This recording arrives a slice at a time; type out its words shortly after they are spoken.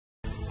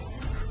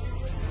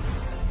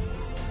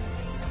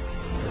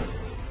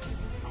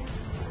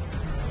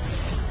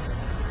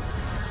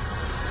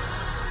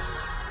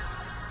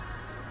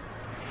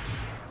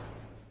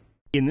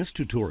In this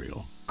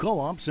tutorial,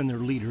 co-ops and their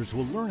leaders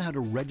will learn how to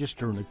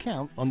register an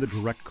account on the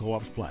Direct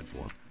Co-ops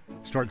platform,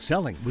 start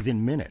selling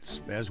within minutes,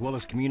 as well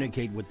as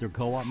communicate with their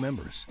co-op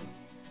members.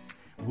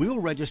 We'll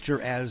register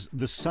as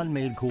the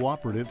Sunmade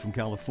Cooperative from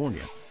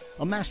California,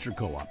 a master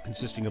co-op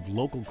consisting of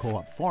local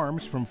co-op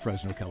farms from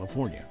Fresno,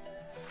 California.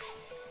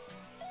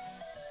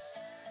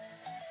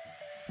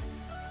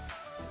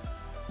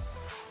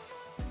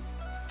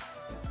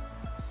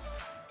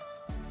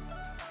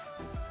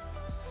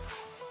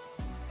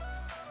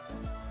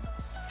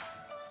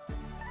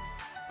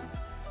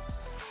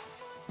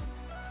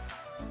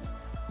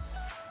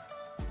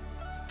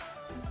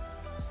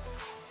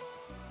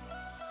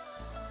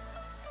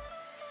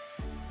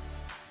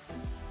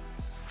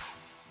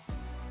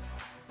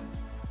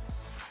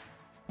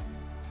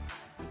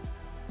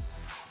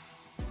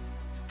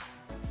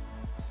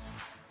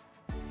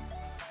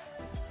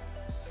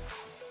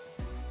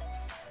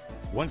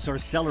 Once our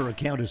seller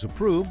account is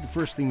approved, the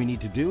first thing we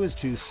need to do is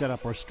to set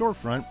up our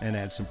storefront and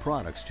add some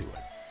products to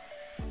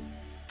it.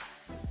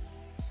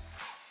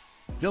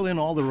 Fill in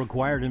all the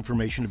required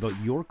information about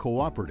your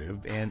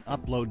cooperative and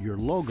upload your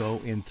logo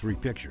in 3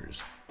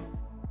 pictures.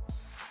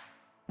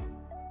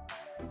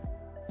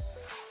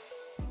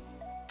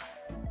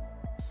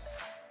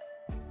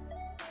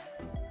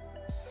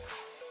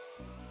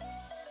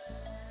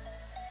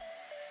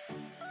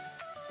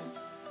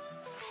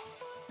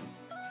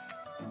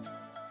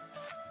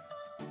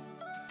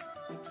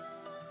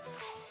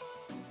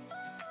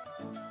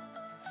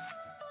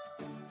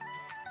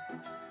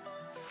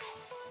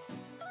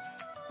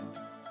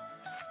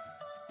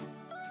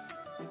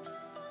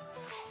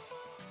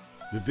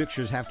 The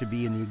pictures have to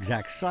be in the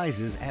exact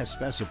sizes as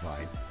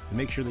specified to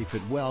make sure they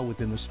fit well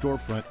within the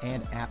storefront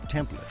and app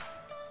template.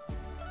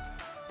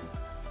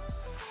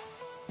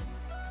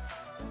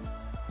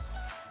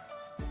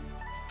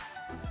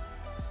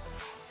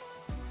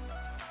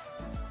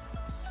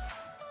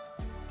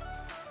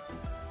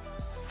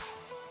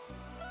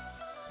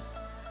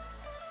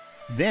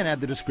 Then add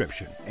the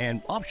description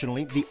and,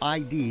 optionally, the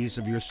IDs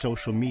of your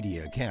social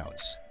media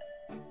accounts.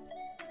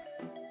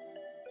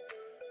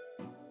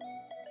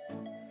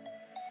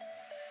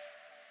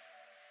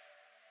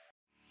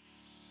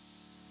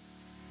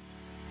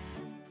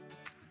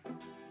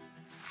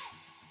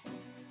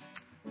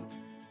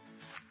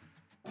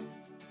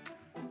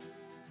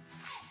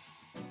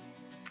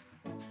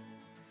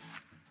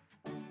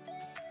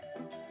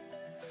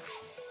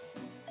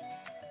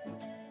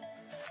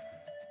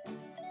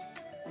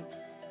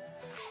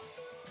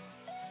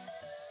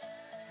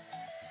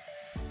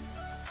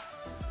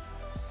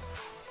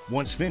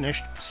 Once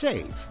finished,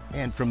 save,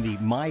 and from the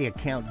My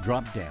Account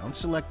drop-down,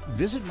 select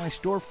Visit My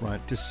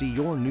Storefront to see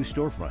your new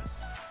storefront.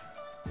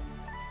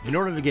 In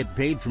order to get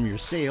paid from your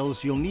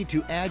sales, you'll need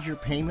to add your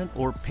payment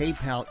or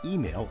PayPal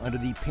email under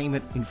the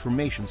Payment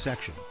Information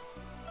section.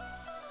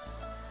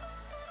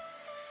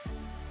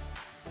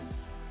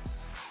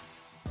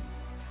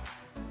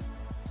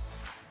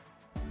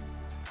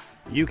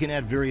 You can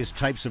add various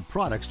types of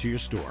products to your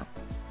store.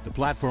 The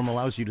platform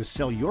allows you to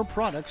sell your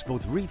products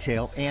both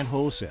retail and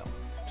wholesale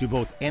to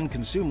both end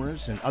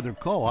consumers and other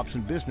co-ops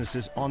and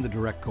businesses on the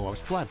Direct Co-ops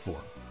platform.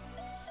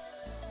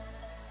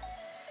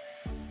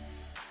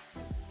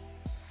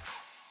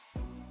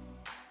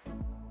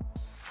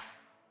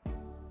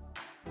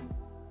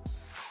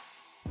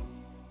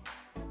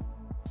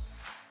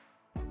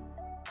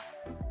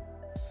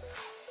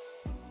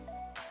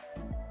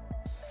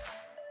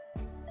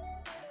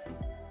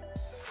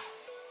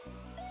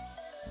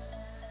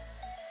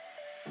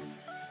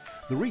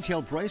 The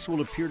retail price will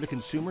appear to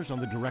consumers on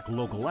the Direct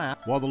Local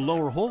app, while the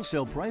lower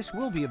wholesale price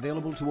will be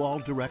available to all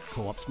Direct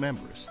Co-ops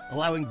members,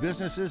 allowing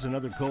businesses and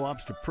other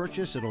co-ops to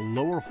purchase at a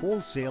lower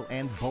wholesale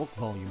and bulk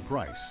volume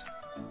price.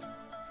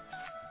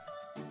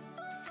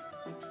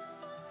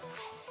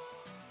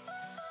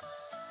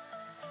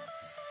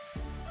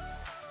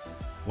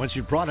 Once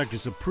your product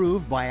is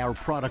approved by our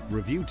product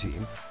review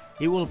team,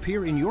 it will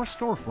appear in your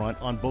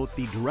storefront on both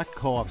the Direct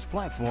Co-ops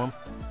platform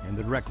and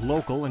the Direct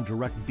Local and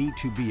Direct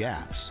B2B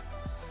apps.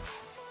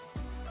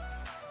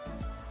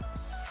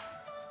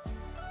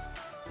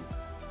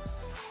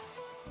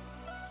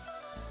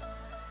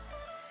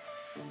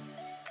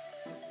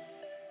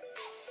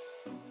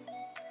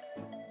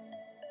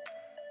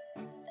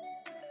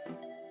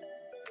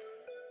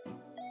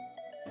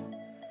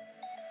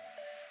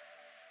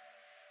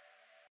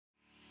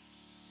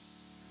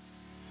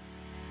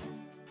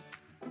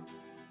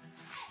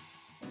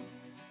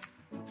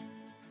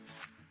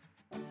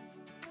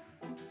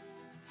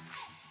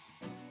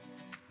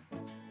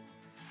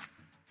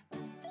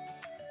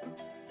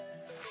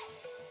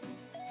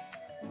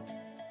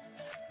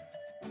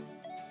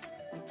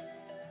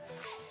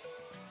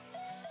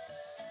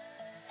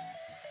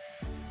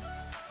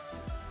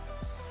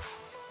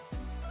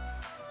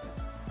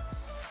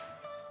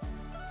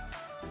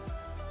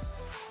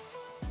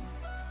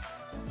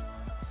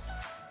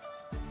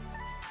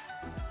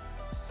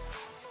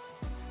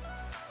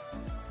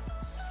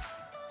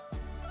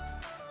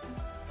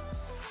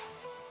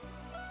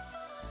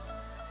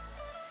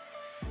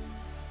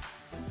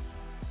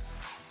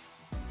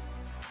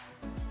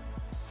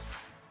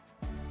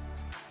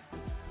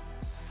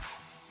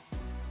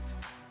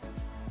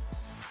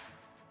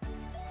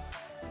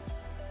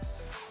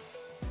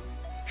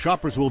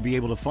 Shoppers will be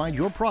able to find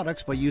your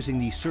products by using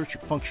the search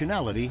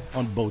functionality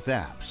on both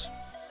apps.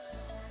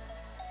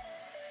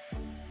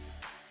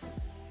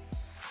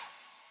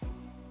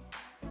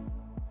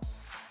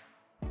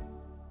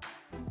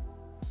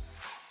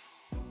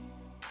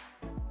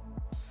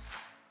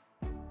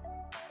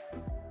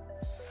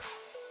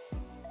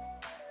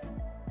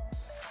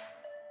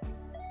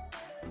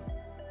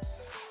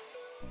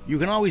 You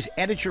can always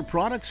edit your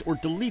products or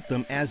delete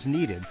them as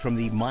needed from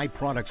the My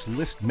Products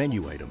List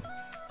menu item.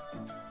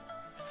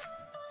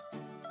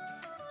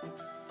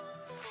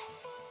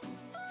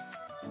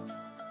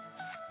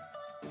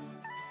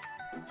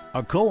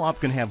 A co-op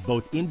can have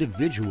both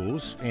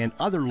individuals and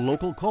other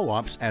local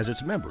co-ops as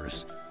its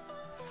members.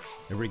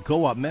 Every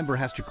co-op member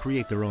has to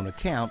create their own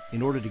account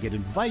in order to get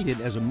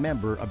invited as a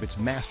member of its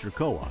master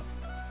co-op.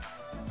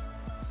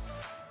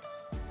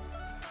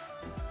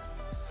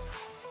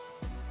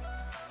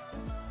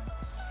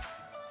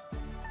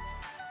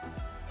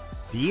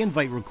 The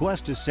invite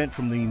request is sent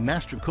from the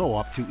master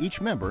co-op to each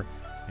member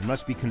and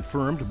must be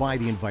confirmed by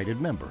the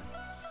invited member.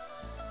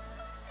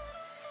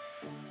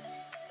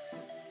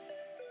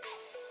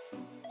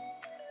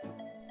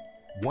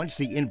 Once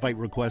the invite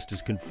request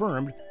is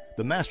confirmed,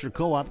 the master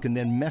co-op can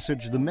then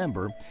message the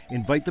member,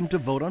 invite them to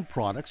vote on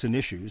products and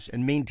issues,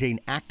 and maintain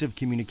active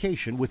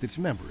communication with its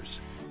members.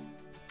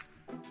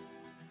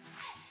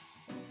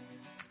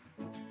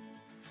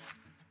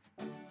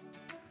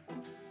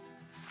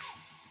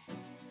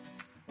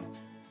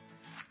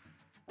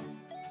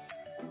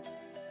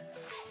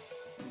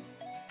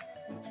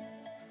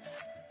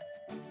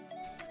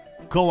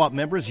 Co-op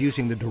members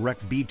using the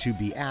Direct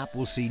B2B app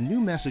will see new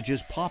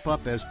messages pop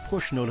up as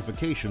push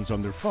notifications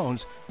on their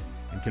phones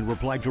and can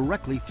reply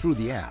directly through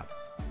the app.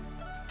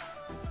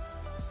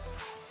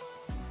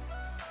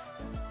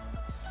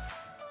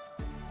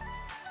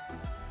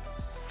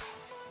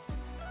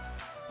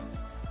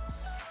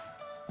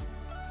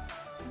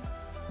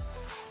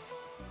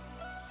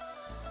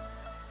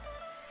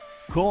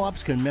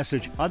 Co-ops can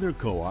message other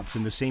co-ops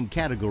in the same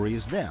category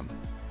as them,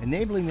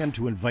 enabling them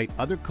to invite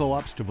other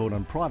co-ops to vote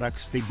on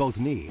products they both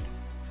need.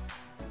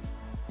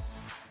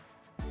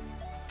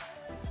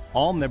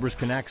 All members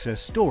can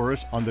access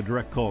stores on the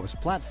Direct Co-ops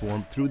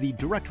platform through the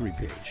directory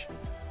page.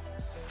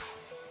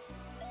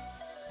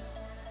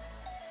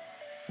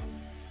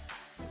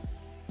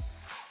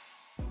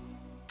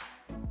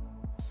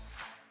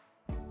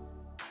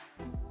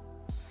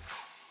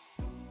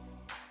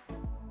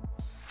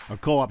 A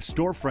co-op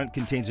storefront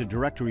contains a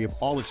directory of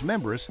all its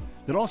members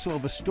that also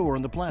have a store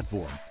on the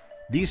platform.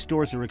 These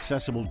stores are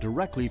accessible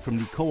directly from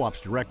the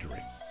co-op's directory.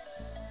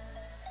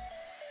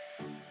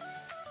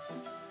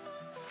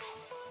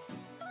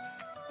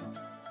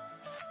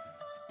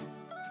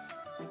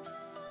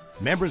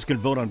 Members can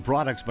vote on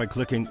products by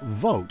clicking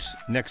Vote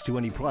next to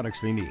any products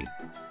they need.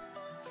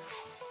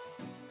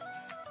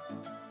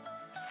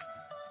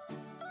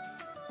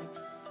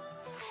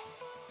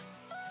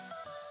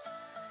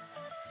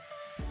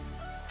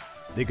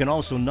 They can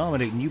also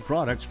nominate new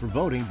products for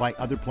voting by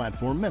other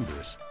platform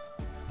members.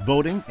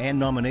 Voting and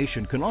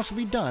nomination can also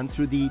be done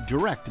through the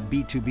Direct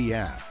B2B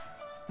app.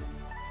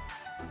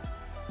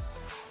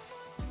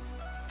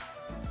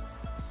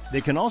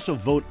 They can also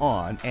vote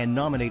on and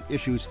nominate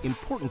issues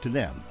important to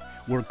them,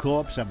 where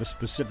co-ops have a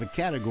specific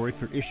category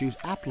for issues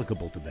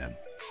applicable to them.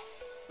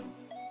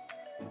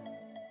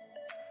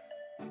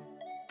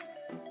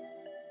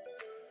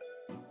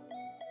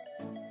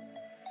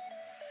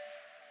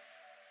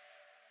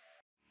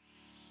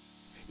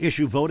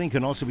 Issue voting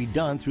can also be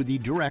done through the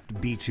Direct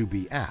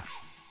B2B app.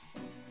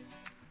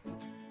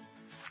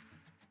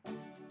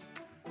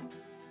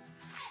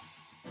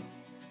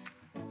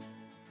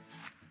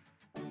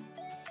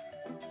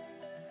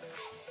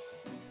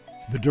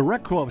 The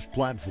Direct Co-ops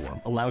platform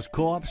allows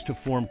co-ops to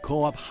form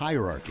co-op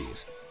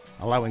hierarchies,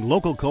 allowing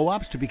local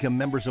co-ops to become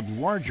members of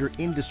larger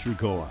industry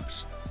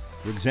co-ops.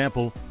 For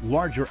example,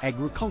 larger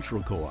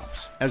agricultural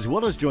co-ops, as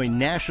well as join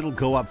national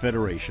co-op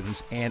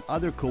federations and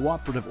other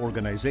cooperative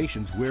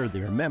organizations where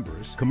their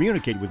members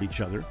communicate with each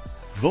other,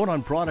 vote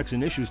on products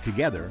and issues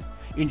together,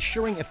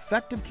 ensuring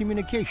effective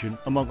communication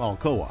among all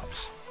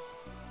co-ops.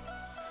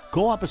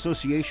 Co-op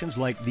associations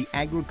like the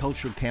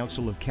Agricultural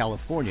Council of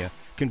California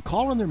can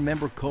call on their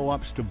member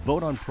co-ops to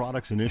vote on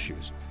products and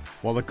issues,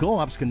 while the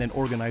co-ops can then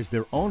organize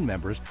their own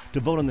members to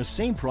vote on the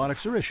same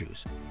products or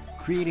issues,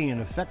 creating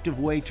an effective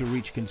way to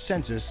reach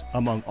consensus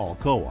among all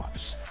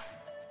co-ops.